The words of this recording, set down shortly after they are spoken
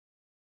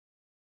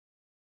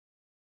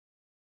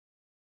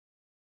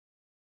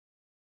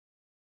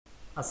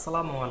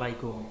Assalamu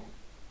Walaikum.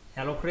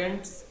 Hello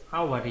friends,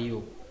 how are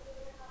you?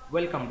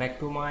 Welcome back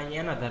to my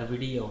another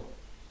video.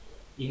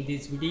 In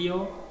this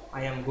video,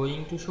 I am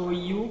going to show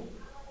you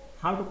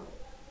how to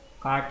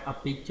cut a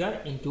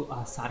picture into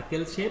a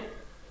circle shape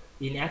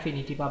in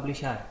Affinity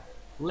Publisher.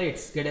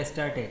 Let's get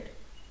started.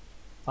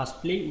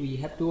 Firstly, we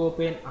have to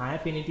open a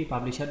Affinity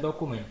Publisher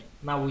document.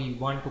 Now we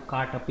want to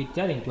cut a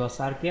picture into a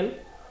circle.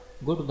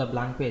 Go to the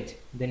blank page,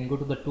 then go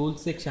to the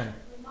tools section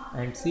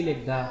and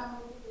select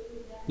the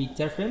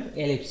picture frame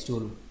ellipse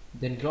tool.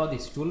 Then draw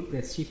this tool,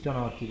 press shift on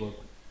our keyboard.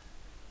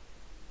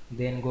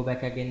 Then go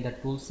back again the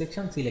tools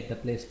section, select the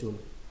place tool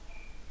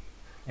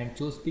and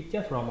choose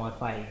picture from our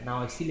file.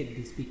 Now I select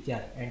this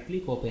picture and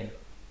click open.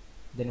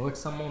 Then wait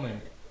some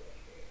moment.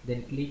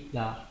 Then click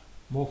the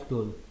move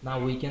tool. Now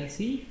we can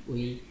see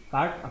we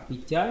cut a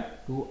picture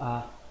to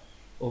a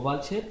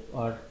oval shape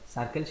or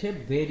circle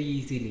shape very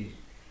easily.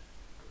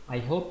 I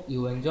hope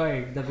you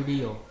enjoyed the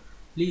video.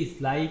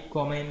 Please like,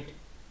 comment,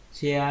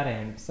 share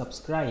and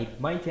subscribe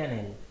my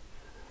channel.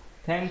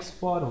 Thanks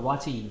for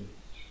watching.